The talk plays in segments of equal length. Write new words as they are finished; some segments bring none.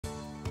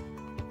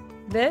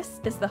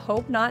This is the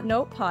Hope Not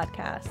Note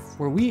podcast,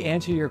 where we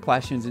answer your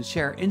questions and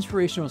share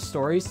inspirational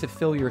stories to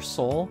fill your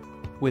soul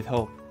with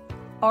hope.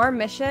 Our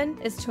mission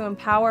is to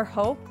empower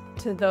hope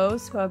to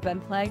those who have been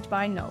plagued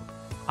by note.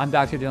 I'm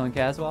Dr. Dylan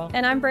Caswell.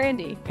 And I'm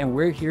Brandy. And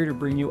we're here to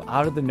bring you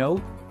out of the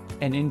note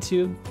and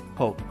into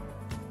hope.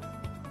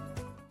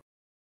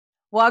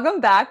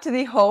 Welcome back to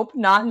the Hope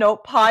Not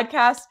Note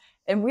podcast.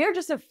 And we are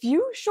just a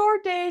few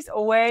short days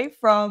away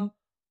from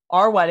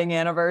our wedding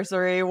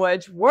anniversary,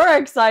 which we're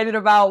excited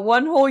about.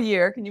 1 whole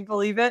year. Can you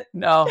believe it?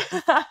 No,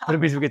 but it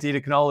means we get to eat a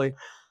cannoli.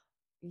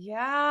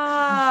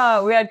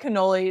 Yeah, we had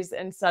cannolis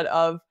instead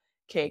of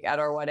cake at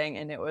our wedding,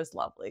 and it was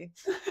lovely.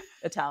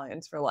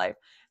 Italians for life.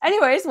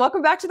 Anyways,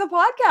 welcome back to the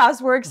podcast.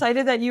 We're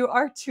excited that you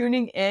are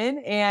tuning in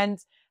and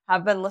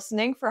have been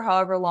listening for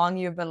however long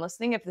you've been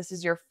listening. If this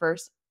is your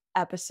first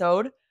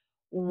episode,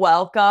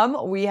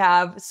 welcome. We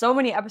have so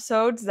many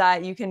episodes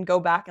that you can go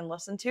back and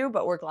listen to,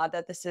 but we're glad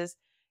that this is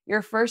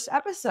your first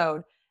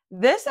episode.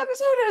 This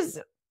episode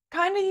is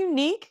kind of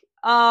unique.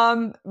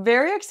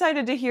 Very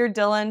excited to hear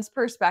Dylan's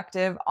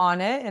perspective on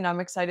it, and I'm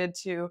excited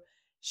to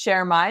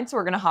share mine. So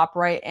we're going to hop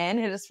right in.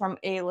 It is from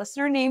a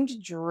listener named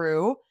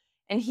Drew,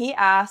 and he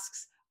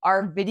asks,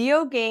 are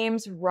video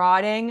games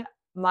rotting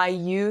my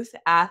youth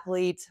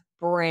athlete's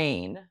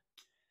brain?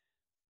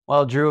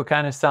 Well, Drew, it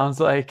kind of sounds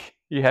like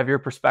you have your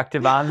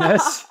perspective on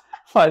this.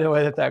 By the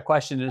way that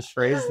question is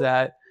phrased,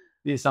 that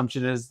the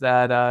assumption is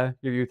that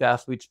your youth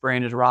athlete's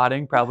brain is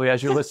rotting, probably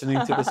as you're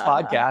listening to this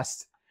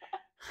podcast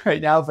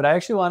right now. But I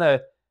actually want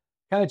to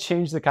kind of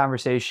change the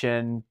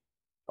conversation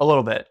a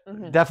little bit.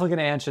 Definitely going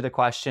to answer the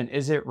question,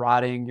 is it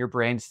rotting your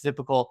brain? It's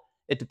typical.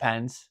 It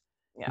depends,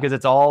 because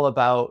it's all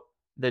about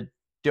the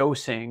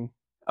dosing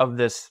of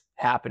this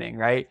happening,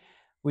 right?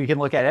 We can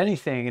look at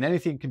anything, and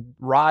anything can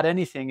rot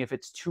anything if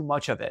it's too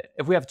much of it.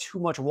 If we have too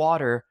much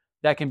water,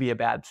 that can be a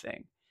bad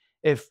thing.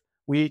 If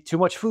we eat too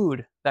much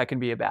food, that can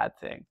be a bad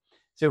thing.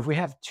 So if we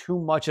have too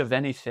much of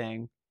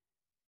anything,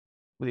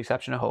 with the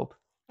exception of hope,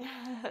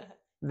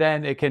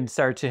 then it can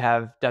start to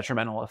have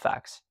detrimental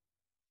effects.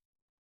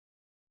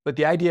 But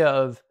the idea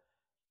of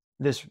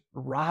this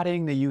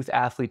rotting the youth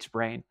athlete's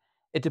brain,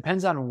 it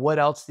depends on what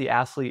else the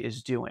athlete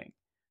is doing,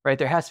 right?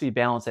 There has to be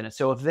balance in it.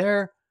 So if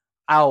they're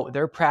out,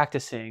 they're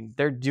practicing,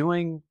 they're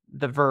doing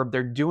the verb,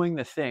 they're doing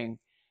the thing,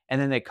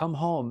 and then they come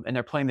home and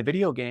they're playing the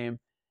video game,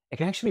 it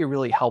can actually be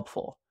really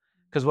helpful.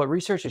 Because what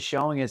research is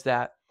showing is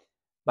that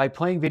by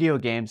playing video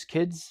games,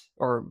 kids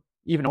or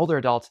even older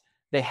adults,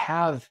 they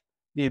have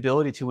the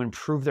ability to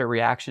improve their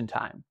reaction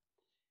time.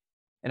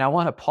 And I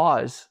want to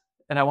pause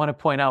and I want to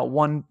point out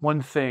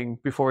one thing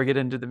before we get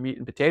into the meat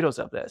and potatoes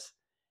of this.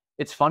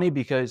 It's funny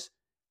because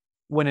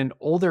when an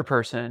older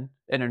person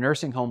in a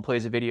nursing home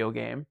plays a video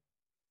game,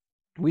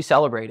 we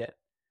celebrate it.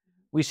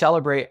 We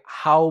celebrate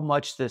how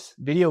much this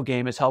video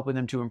game is helping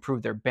them to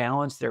improve their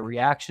balance, their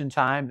reaction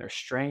time, their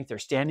strength, their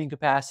standing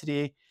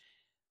capacity.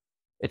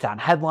 It's on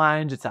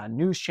headlines, it's on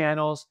news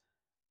channels.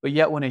 But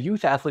yet when a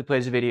youth athlete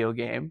plays a video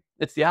game,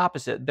 it's the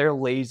opposite. They're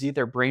lazy,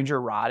 their brains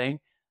are rotting.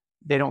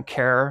 They don't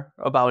care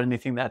about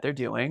anything that they're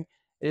doing.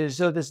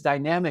 So this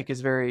dynamic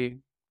is very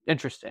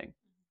interesting.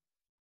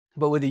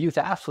 But with a youth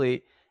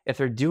athlete, if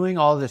they're doing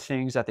all the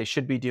things that they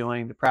should be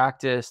doing, the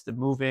practice, the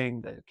moving,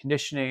 the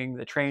conditioning,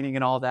 the training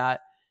and all that,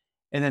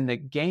 and then the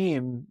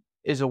game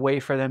is a way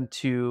for them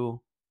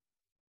to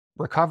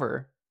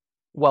recover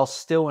while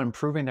still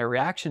improving their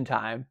reaction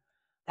time,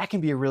 that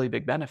can be a really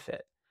big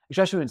benefit,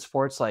 especially in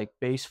sports like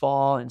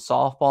baseball and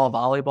softball,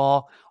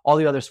 volleyball, all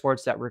the other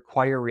sports that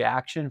require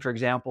reaction. For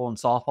example, in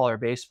softball or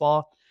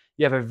baseball,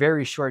 you have a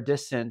very short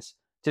distance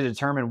to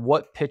determine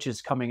what pitch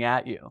is coming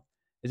at you.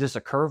 Is this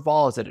a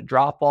curveball? Is it a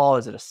drop ball?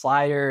 Is it a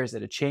slider? Is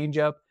it a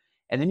changeup?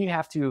 And then you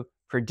have to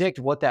predict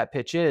what that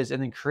pitch is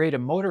and then create a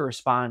motor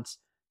response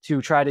to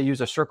try to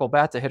use a circle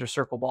bat to hit a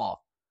circle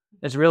ball.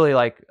 It's really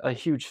like a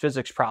huge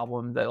physics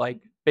problem that,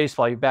 like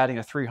baseball, you're batting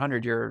a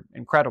 300, you're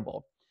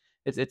incredible.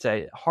 It's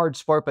a hard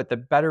sport, but the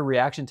better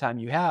reaction time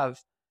you have,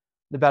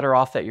 the better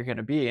off that you're going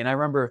to be. And I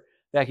remember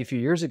back a few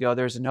years ago,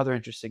 there's another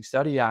interesting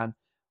study on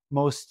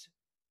most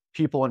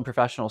people in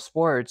professional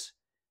sports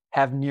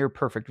have near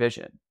perfect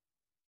vision.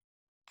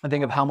 And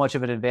think of how much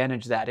of an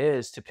advantage that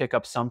is to pick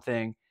up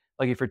something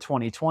like if you're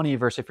 20/20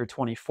 versus if you're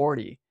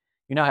 20/40.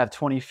 You now have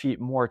 20 feet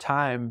more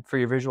time for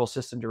your visual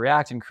system to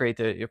react and create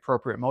the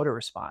appropriate motor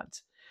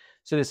response.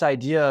 So this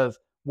idea of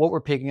what we're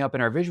picking up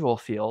in our visual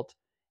field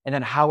and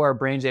then how our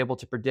brain's able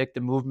to predict the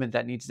movement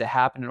that needs to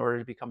happen in order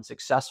to become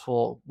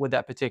successful with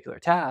that particular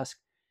task,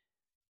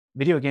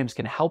 video games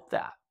can help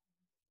that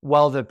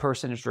while the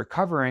person is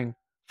recovering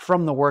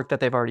from the work that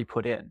they've already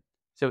put in.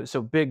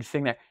 So big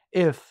thing there,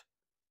 if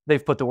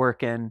they've put the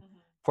work in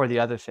for the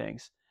other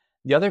things.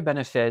 The other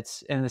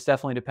benefits, and this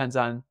definitely depends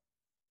on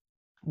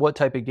what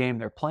type of game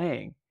they're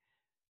playing,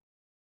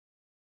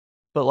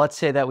 but let's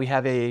say that we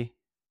have a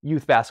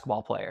youth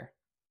basketball player.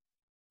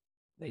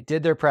 They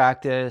did their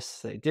practice,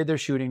 they did their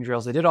shooting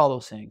drills, they did all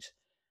those things.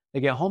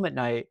 They get home at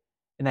night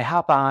and they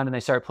hop on and they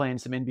start playing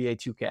some NBA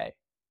 2K.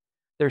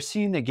 They're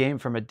seeing the game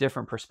from a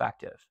different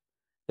perspective.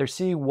 They're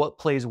seeing what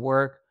plays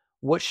work,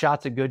 what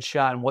shot's a good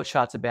shot and what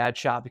shot's a bad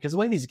shot. Because the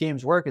way these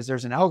games work is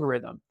there's an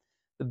algorithm.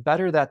 The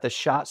better that the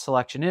shot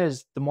selection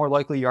is, the more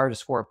likely you are to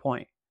score a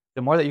point.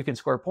 The more that you can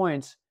score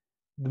points,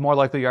 the more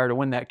likely you are to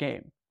win that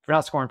game. If you're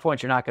not scoring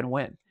points, you're not going to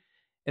win.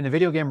 In the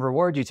video game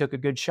reward, you took a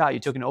good shot. You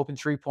took an open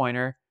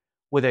three-pointer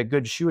with a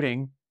good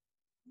shooting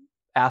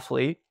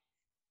athlete.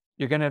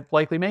 You're going to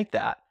likely make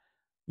that.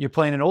 You're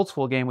playing an old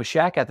school game with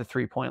Shaq at the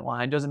three-point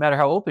line. Doesn't matter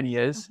how open he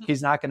is,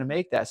 he's not going to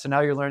make that. So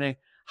now you're learning,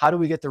 how do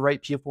we get the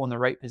right people in the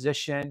right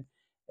position?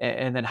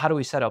 And then how do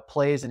we set up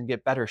plays and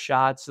get better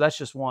shots? So that's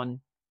just one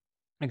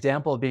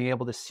example of being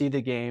able to see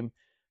the game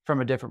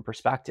from a different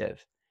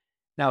perspective.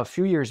 Now, a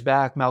few years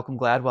back, Malcolm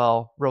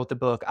Gladwell wrote the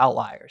book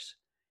Outliers,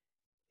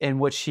 in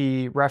which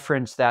he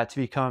referenced that to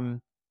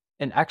become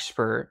an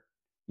expert,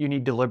 you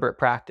need deliberate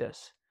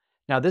practice.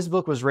 Now, this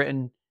book was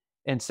written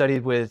and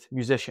studied with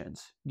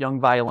musicians, young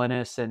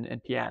violinists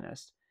and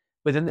pianists.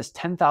 Within this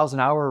 10,000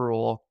 hour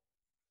rule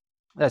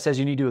that says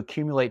you need to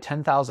accumulate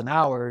 10,000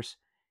 hours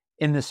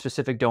in this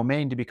specific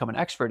domain to become an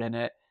expert in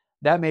it,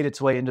 that made its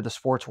way into the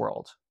sports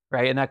world,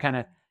 right? And that kind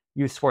of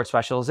youth sports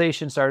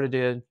specialization started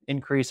to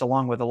increase,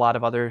 along with a lot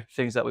of other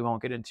things that we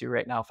won't get into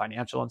right now,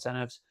 financial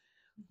incentives.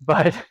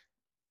 But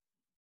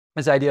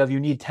this idea of you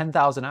need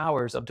 10,000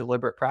 hours of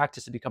deliberate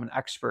practice to become an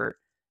expert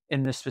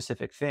in this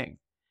specific thing.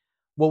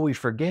 What we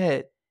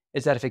forget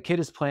is that if a kid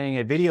is playing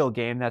a video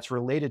game that's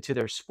related to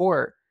their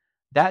sport,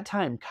 that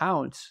time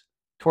counts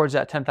towards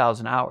that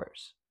 10,000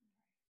 hours.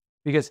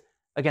 Because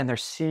again, they're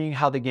seeing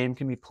how the game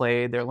can be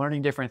played, they're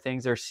learning different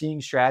things, they're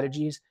seeing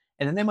strategies,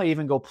 and then they might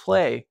even go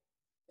play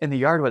in the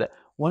yard with it.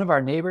 One of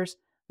our neighbors,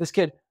 this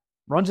kid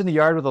runs in the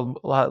yard with a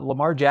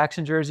Lamar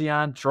Jackson jersey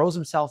on, throws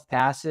himself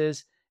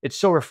passes. It's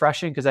so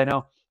refreshing, because I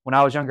know when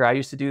I was younger, I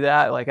used to do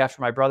that. Like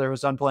after my brother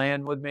was done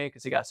playing with me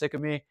because he got sick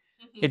of me,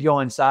 he'd go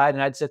inside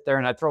and I'd sit there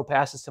and I'd throw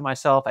passes to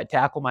myself. I'd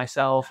tackle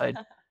myself. I'd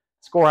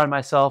score on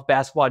myself.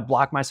 Basketball, I'd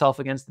block myself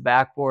against the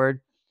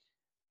backboard.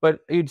 But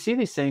you'd see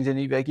these things and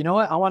you'd be like, you know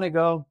what? I want to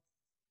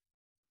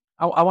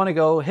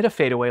go hit a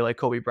fadeaway like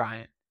Kobe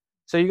Bryant.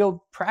 So you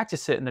go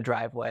practice it in the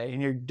driveway,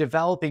 and you're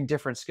developing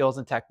different skills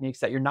and techniques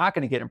that you're not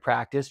going to get in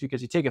practice,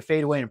 because you take a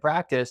fadeaway in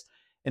practice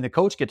and the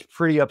coach gets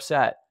pretty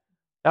upset.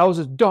 That was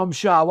a dumb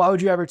shot. Why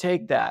would you ever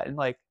take that? And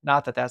like,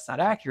 not that that's not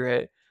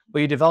accurate, but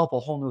you develop a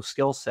whole new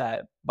skill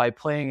set by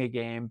playing a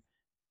game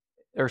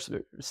or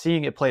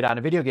seeing it played on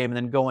a video game and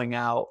then going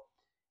out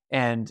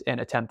and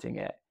attempting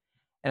it.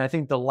 And I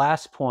think the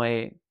last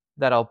point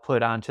that I'll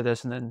put onto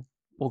this, and then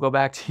we'll go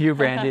back to you,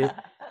 Brandy,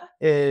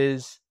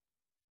 is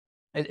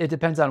it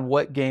depends on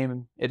what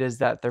game it is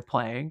that they're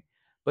playing.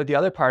 But the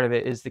other part of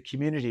it is the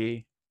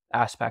community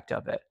aspect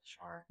of it.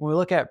 Sure. When we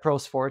look at pro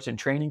sports and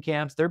training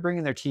camps, they're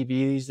bringing their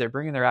TVs, they're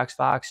bringing their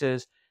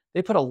Xboxes.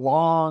 They put a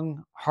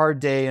long, hard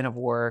day in of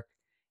work,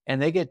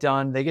 and they get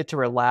done. They get to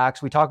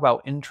relax. We talk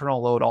about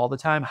internal load all the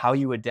time, how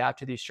you adapt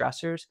to these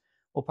stressors.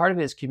 Well, part of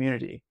it is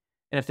community.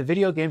 And if the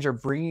video games are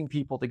bringing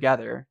people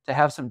together to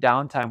have some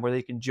downtime where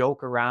they can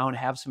joke around,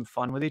 have some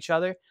fun with each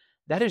other,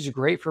 that is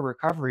great for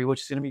recovery,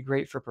 which is going to be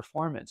great for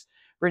performance.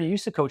 Brittany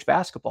used to coach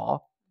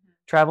basketball,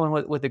 traveling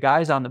with the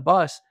guys on the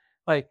bus.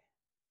 Like,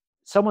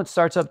 someone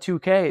starts up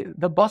 2K,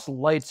 the bus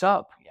lights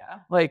up. Yeah.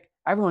 Like,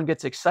 everyone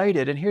gets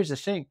excited. And here's the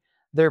thing,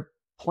 they're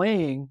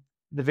playing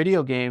the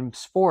video game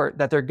sport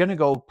that they're going to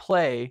go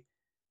play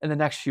in the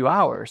next few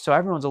hours. So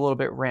everyone's a little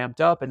bit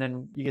ramped up, and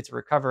then you get to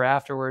recover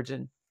afterwards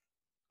and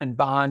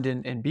bond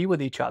and be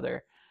with each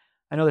other.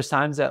 I know there's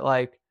times that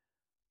like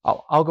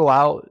I'll go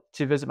out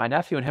to visit my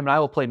nephew, and him and I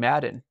will play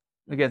Madden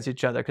against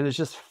each other, because it's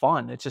just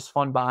fun. It's just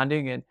fun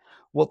bonding. And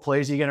what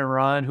plays are you going to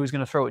run? Who's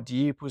going to throw it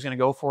deep? Who's going to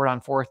go for it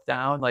on fourth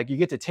down? Like, you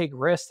get to take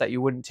risks that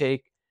you wouldn't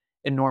take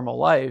in normal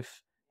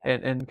life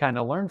and kind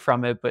of learn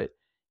from it. But,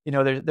 you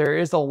know, there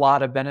is a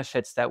lot of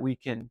benefits that we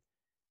can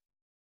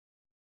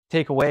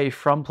take away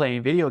from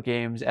playing video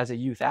games as a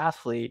youth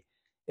athlete.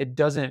 It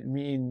doesn't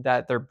mean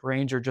that their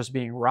brains are just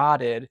being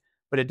rotted,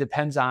 but it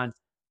depends on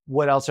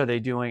what else are they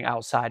doing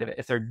outside of it.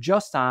 If they're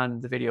just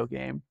on the video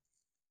game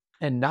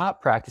and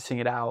not practicing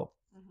it out,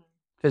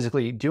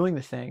 physically doing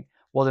the thing,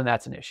 well, then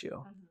that's an issue.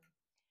 Well,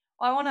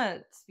 I want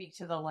to speak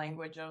to the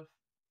language of,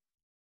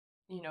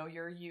 you know,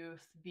 your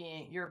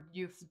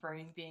youth's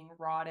brain being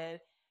rotted.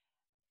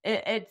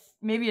 It's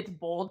maybe it's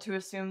bold to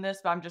assume this,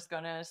 but I'm just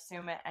going to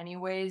assume it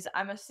anyways.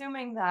 I'm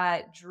assuming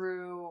that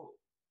Drew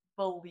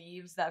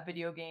believes that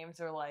video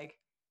games are like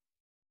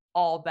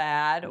all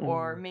bad,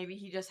 or maybe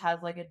he just has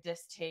like a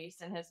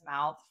distaste in his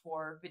mouth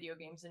for video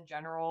games in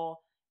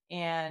general,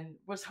 and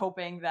was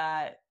hoping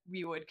that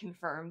we would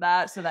confirm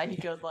that so that he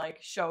could like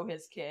show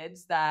his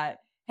kids that,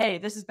 hey,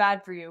 this is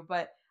bad for you.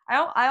 But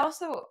I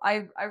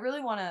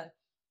really want to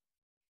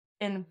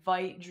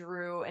invite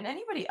Drew and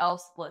anybody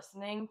else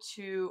listening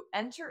to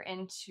enter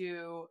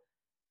into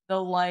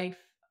the life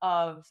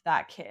of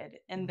that kid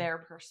and their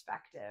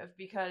perspective,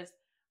 because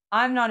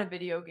I'm not a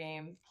video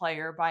game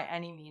player by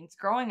any means.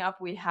 Growing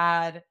up, we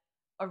had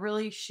a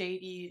really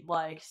shady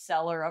like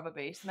cellar of a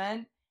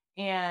basement,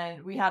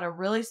 and we had a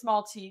really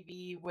small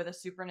TV with a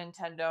Super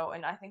Nintendo,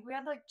 and I think we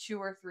had like 2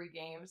 or 3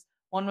 games.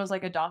 One was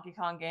like a Donkey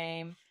Kong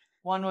game,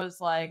 One was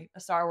like a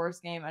Star Wars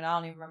game, and I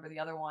don't even remember the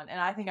other one. And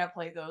I think I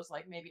played those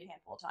like maybe a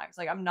handful of times.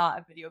 Like I'm not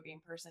a video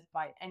game person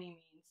by any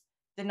means.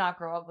 Did not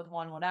grow up with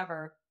one,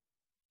 whatever.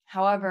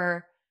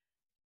 However,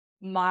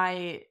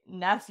 my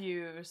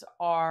nephews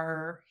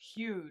are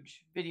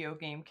huge video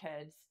game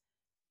kids,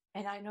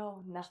 and I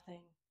know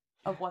nothing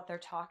of what they're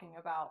talking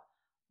about,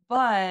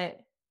 but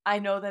I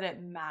know that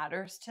it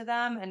matters to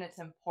them and it's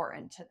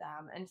important to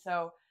them. And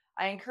so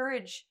I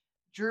encourage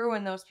Drew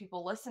and those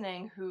people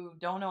listening who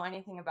don't know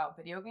anything about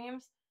video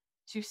games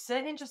to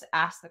sit and just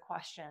ask the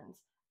questions,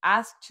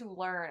 ask to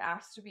learn,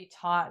 ask to be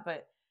taught.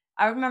 But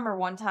I remember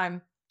one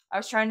time I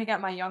was trying to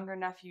get my younger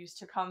nephews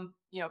to come,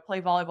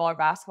 play volleyball or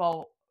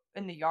basketball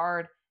in the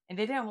yard, and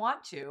they didn't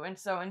want to. And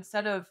so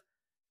instead of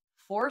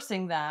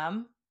forcing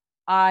them,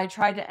 I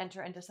tried to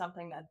enter into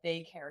something that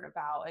they cared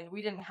about. And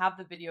we didn't have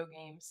the video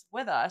games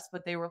with us,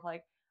 but they were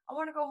like, I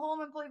want to go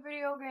home and play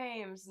video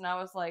games. And I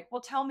was like,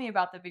 well, tell me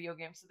about the video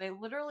game. So they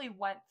literally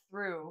went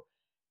through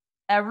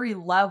every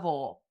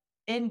level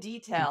in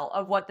detail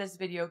of what this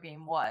video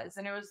game was.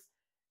 And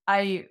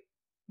I,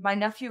 my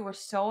nephew was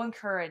so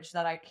encouraged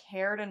that I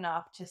cared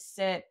enough to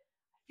sit,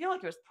 I feel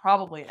like it was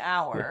probably an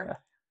hour. Yeah.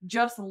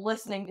 Just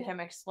listening to him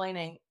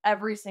explaining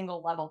every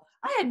single level.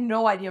 I had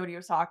no idea what he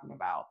was talking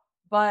about,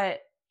 but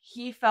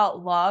he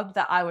felt loved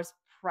that I was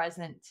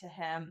present to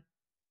him.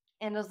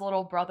 And his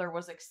little brother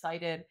was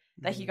excited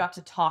that he got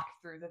to talk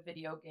through the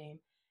video game.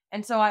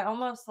 And so I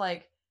almost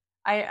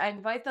I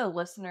invite the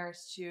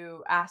listeners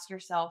to ask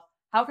yourself,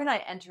 how can I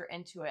enter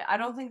into it? I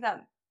don't think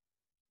that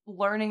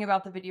learning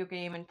about the video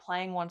game and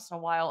playing once in a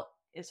while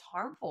is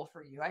harmful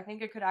for you. I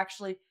think it could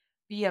actually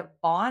be a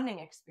bonding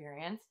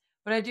experience.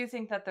 But I do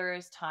think that there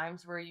is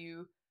times where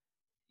you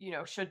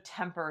should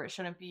temper. It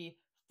shouldn't be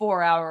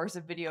 4 hours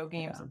of video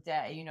games a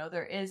day.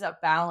 There is a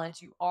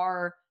balance. You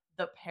are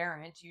the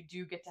parent. You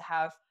do get to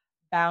have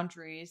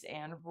boundaries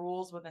and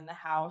rules within the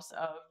house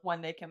of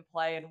when they can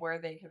play and where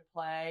they can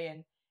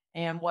play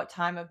and what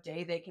time of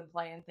day they can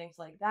play and things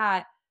like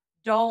that.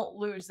 Don't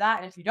lose that.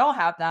 And if you don't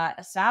have that,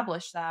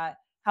 establish that.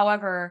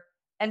 However,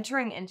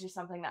 entering into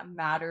something that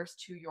matters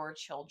to your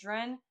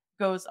children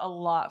goes a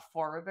lot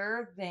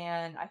further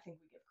than I think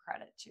we give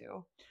credit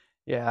to.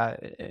 Yeah,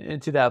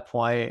 and to that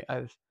point,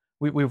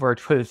 we've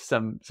worked with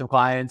some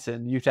clients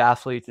and youth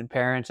athletes and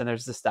parents, and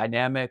there's this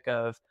dynamic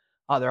of,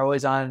 oh, they're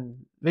always on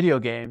video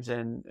games,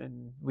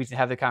 and we can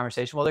have the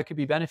conversation. Well, there could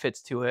be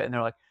benefits to it, and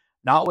they're like,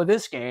 not with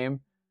this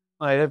game.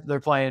 Like they're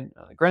playing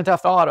Grand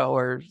Theft Auto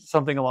or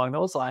something along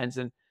those lines,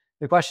 and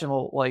the question,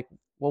 well,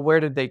 where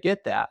did they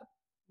get that?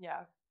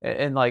 Yeah.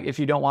 And like, if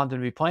you don't want them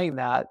to be playing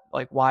that,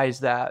 like, why is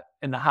that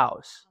in the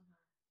house?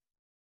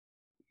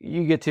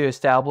 You get to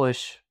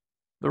establish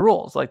the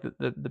rules. Like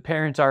the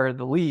parents are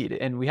the lead,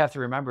 and we have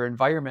to remember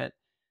environment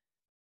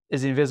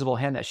is the invisible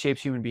hand that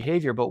shapes human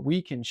behavior, but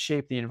we can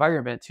shape the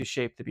environment to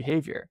shape the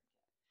behavior.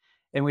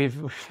 And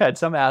we've had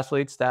some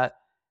athletes that,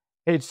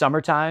 hey, it's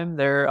summertime,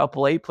 they're up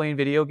late playing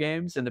video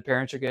games, and the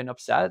parents are getting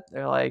upset.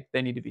 They're like,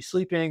 they need to be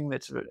sleeping.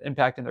 That's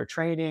impacting their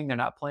training. They're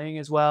not playing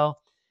as well.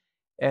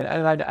 And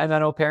I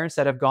know parents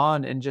that have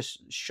gone and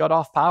just shut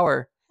off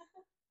power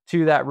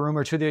to that room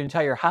or to the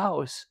entire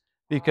house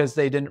because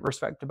they didn't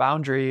respect the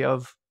boundary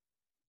of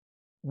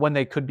when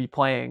they could be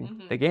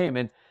playing the game.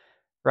 And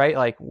right,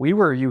 like we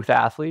were youth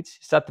athletes,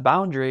 set the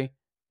boundary,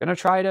 gonna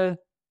try to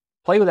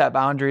play with that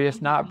boundary,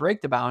 if not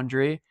break the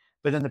boundary.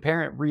 But then the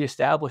parent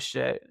reestablished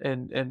it,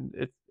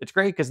 and it's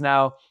great because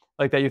now,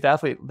 like that youth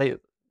athlete, they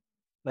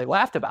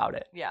laughed about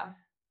it. Yeah.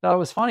 Thought it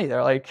was funny.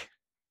 They're like,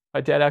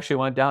 my dad actually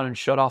went down and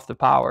shut off the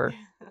power.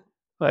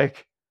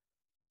 Like,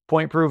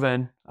 point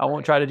proven. I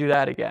won't try to do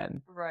that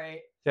again.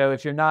 Right. So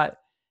if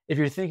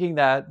you're thinking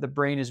that the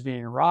brain is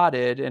being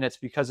rotted and it's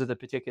because of the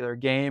particular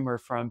game or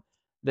from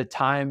the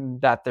time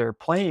that they're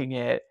playing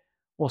it,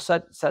 well,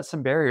 set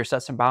some barriers,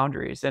 set some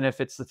boundaries. And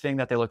if it's the thing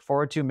that they look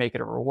forward to, make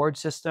it a reward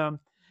system.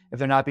 If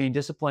they're not being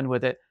disciplined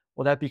with it,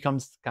 well, that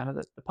becomes kind of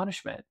the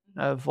punishment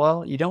of,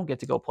 well, you don't get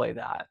to go play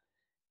that.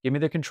 Give me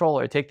the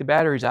controller, take the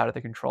batteries out of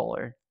the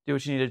controller, do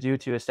what you need to do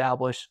to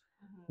establish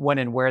when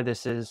and where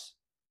this is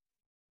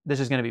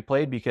going to be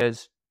played.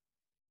 Because,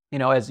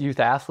 as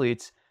youth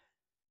athletes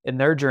in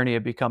their journey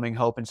of becoming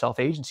hope and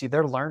self-agency,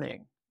 they're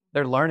learning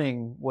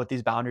what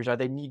these boundaries are.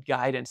 They need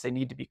guidance. They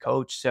need to be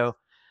coached. So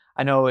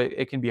I know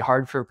it can be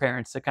hard for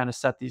parents to kind of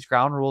set these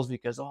ground rules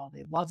because, oh,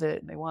 they love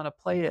it and they want to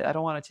play it. I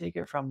don't want to take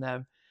it from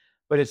them.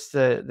 But it's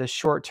the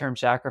short-term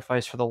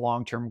sacrifice for the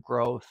long-term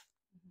growth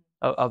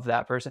of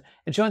that person.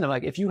 And showing them,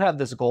 like, if you have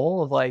this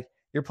goal of like,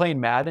 you're playing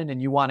Madden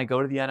and you want to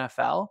go to the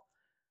NFL,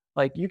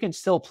 like you can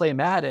still play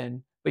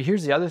Madden, but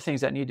here's the other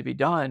things that need to be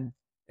done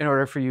in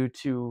order for you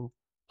to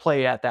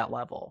play at that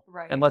level.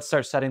 Right. And let's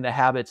start setting the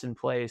habits in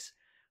place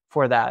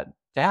for that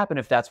to happen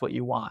if that's what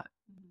you want.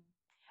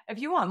 If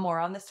you want more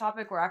on this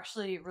topic, we're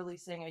actually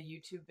releasing a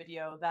YouTube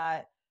video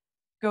that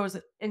goes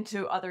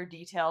into other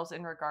details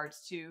in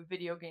regards to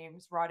video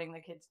games rotting the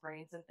kids'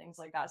 brains and things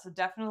like that. So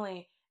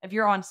definitely, if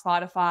you're on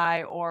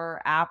Spotify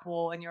or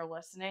Apple and you're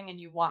listening and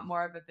you want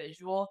more of a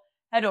visual,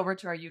 head over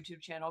to our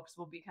YouTube channel because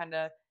we'll be kind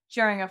of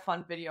sharing a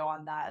fun video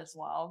on that as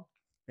well.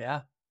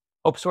 Yeah.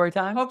 Hope story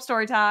time? Hope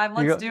story time.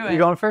 Let's do it. You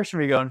going first or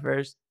me going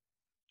first?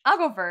 I'll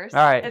go first.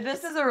 All right. And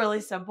this is a really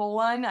simple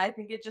one. I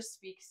think it just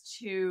speaks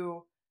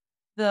to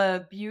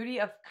the beauty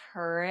of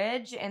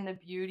courage and the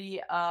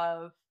beauty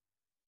of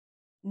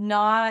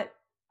not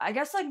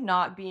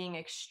being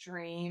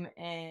extreme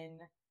in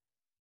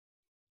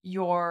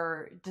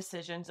your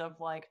decisions of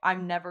like,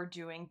 I'm never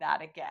doing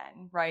that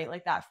again, right?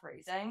 Like that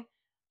phrasing.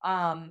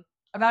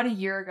 About a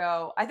year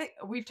ago, I think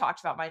we've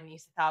talked about my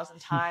niece 1,000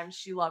 times.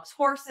 She loves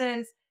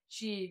horses.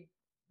 She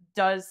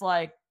does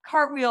like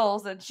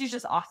cartwheels and she's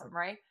just awesome,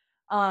 right?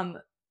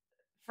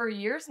 For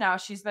years now,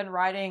 she's been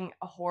riding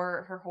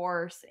her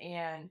horse,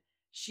 and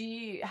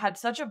she had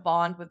such a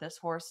bond with this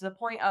horse to the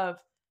point of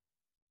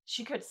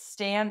she could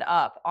stand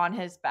up on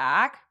his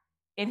back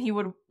and he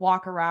would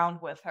walk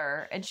around with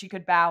her and she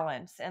could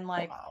balance, and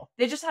like Wow.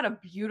 they just had a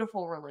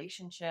beautiful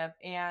relationship.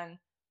 And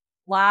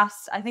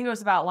I think it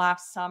was about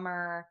last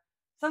summer,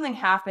 something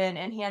happened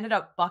and he ended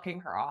up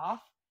bucking her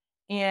off.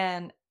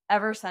 And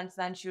ever since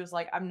then she was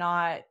like, I'm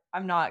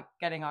not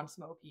getting on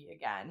Smokey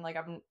again. Like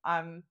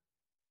I'm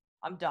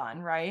done,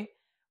 right?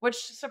 Which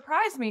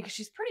surprised me because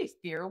she's pretty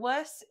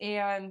fearless,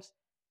 and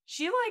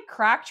she like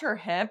cracked her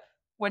hip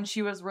when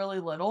she was really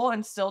little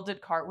and still did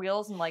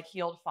cartwheels and like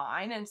healed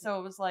fine. And so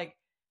it was like,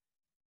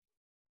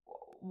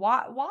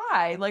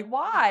 why? Like,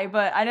 why?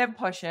 But I didn't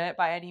push it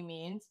by any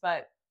means.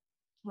 But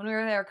when we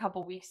were there a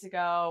couple weeks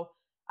ago,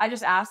 I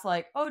just asked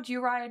like, oh, do you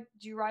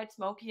ride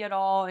Smokey at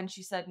all? And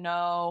she said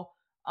no,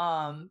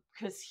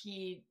 because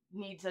he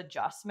needs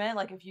adjustment.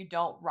 Like if you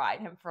don't ride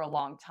him for a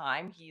long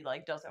time, he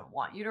like doesn't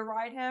want you to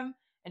ride him.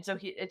 And so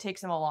it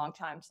takes him a long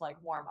time to like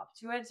warm up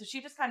to it. So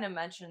she just kind of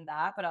mentioned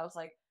that, but I was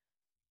like,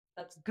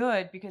 that's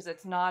good, because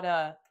it's not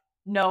a,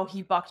 no,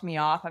 he bucked me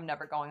off, I'm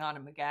never going on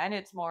him again.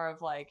 It's more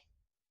of like,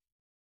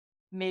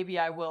 maybe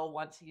I will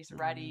once he's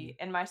ready.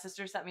 And my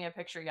sister sent me a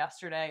picture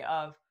yesterday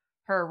of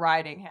her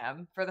riding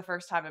him for the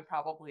first time in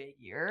probably a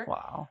year.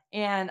 Wow.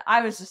 And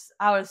I was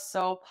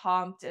so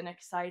pumped and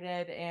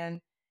excited, and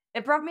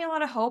it brought me a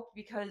lot of hope,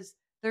 because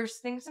there's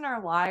things in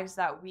our lives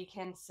that we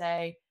can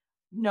say,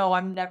 no,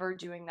 I'm never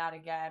doing that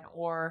again,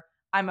 or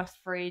I'm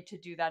afraid to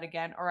do that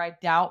again, or I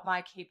doubt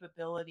my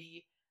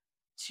capability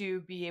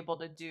to be able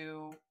to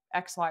do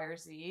X, Y, or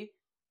Z.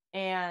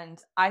 And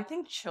I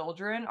think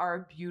children are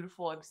a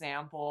beautiful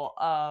example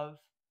of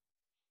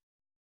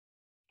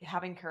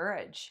having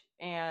courage.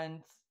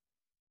 And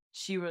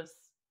she was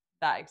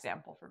that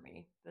example for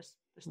me this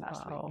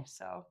past week.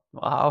 So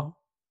wow,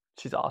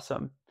 she's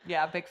awesome.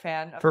 Yeah, big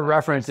fan. For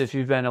reference, if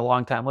you've been a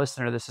long time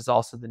listener, this is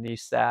also the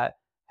niece that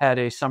had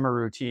a summer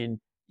routine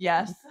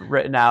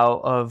written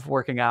out of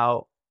working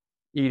out,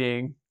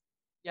 eating.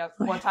 Yep.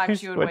 What time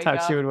she would wake up.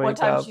 What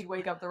time she'd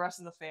wake up the rest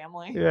of the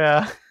family.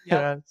 Yeah. Yep.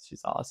 Yeah.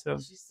 She's awesome.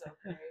 She's so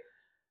great.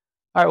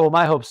 All right. Well,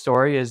 my hope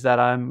story is that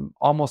I'm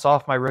almost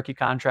off my rookie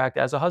contract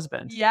as a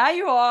husband. Yeah,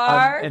 you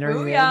are. I'm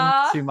entering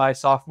into my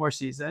sophomore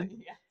season.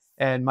 Yes.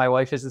 And my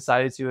wife has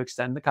decided to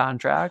extend the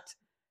contract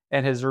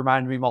and has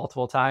reminded me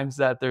multiple times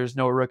that there's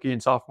no rookie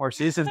and sophomore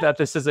seasons, that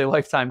this is a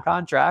lifetime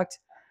contract.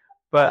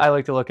 But I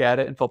like to look at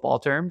it in football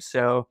terms.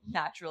 So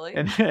naturally,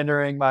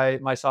 entering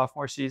my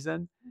sophomore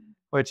season,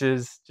 which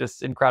is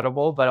just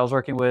incredible. But I was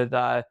working with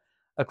a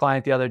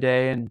client the other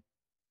day, and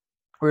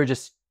we were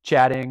just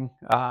chatting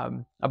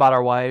about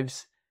our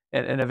wives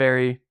in a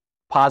very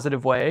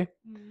positive way.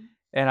 Mm-hmm.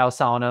 And I was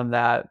telling him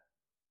that,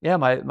 yeah,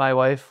 my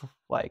wife,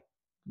 like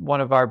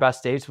one of our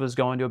best dates was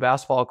going to a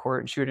basketball court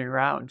and shooting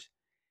around,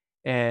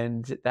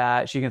 and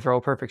that she can throw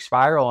a perfect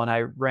spiral. And I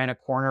ran a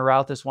corner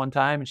route this one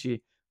time, and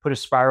she put a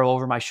spiral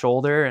over my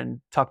shoulder and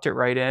tucked it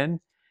right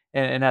in.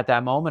 And at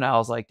that moment, I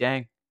was like,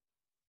 dang,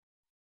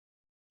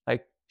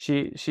 like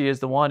she is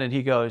the one. And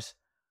he goes,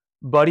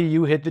 buddy,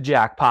 you hit the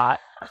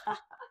jackpot.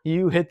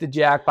 You hit the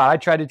jackpot. I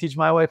tried to teach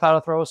my wife how to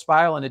throw a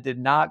spiral, and it did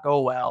not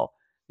go well.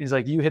 He's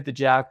like, you hit the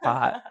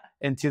jackpot.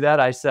 And to that,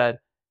 I said,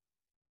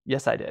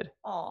 yes, I did.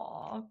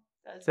 Aw,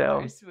 that's so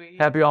very sweet.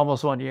 Happy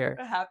almost 1 year.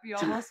 Happy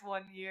almost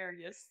 1 year,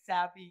 you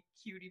sappy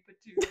cutie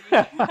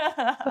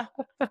patootie.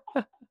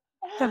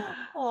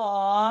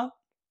 Aw.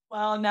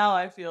 Well, now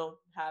I feel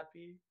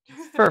happy.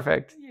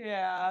 Perfect.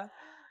 Yeah.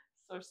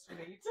 So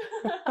sweet.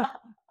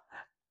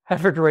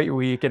 Have a great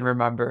week, and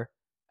remember,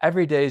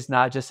 every day is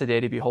not just a day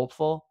to be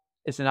hopeful.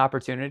 It's an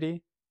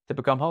opportunity to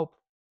become hope.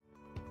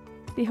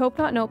 The Hope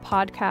Not Know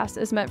podcast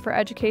is meant for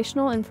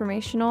educational,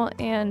 informational,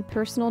 and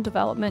personal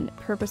development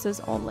purposes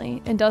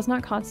only, and does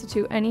not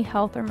constitute any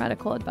health or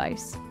medical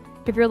advice.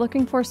 If you're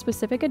looking for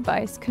specific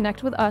advice,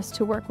 connect with us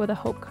to work with a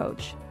Hope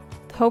coach.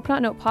 The Hope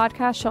Not Know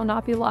podcast shall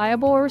not be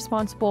liable or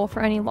responsible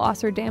for any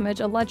loss or damage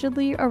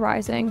allegedly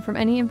arising from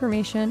any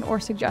information or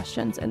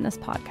suggestions in this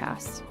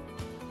podcast.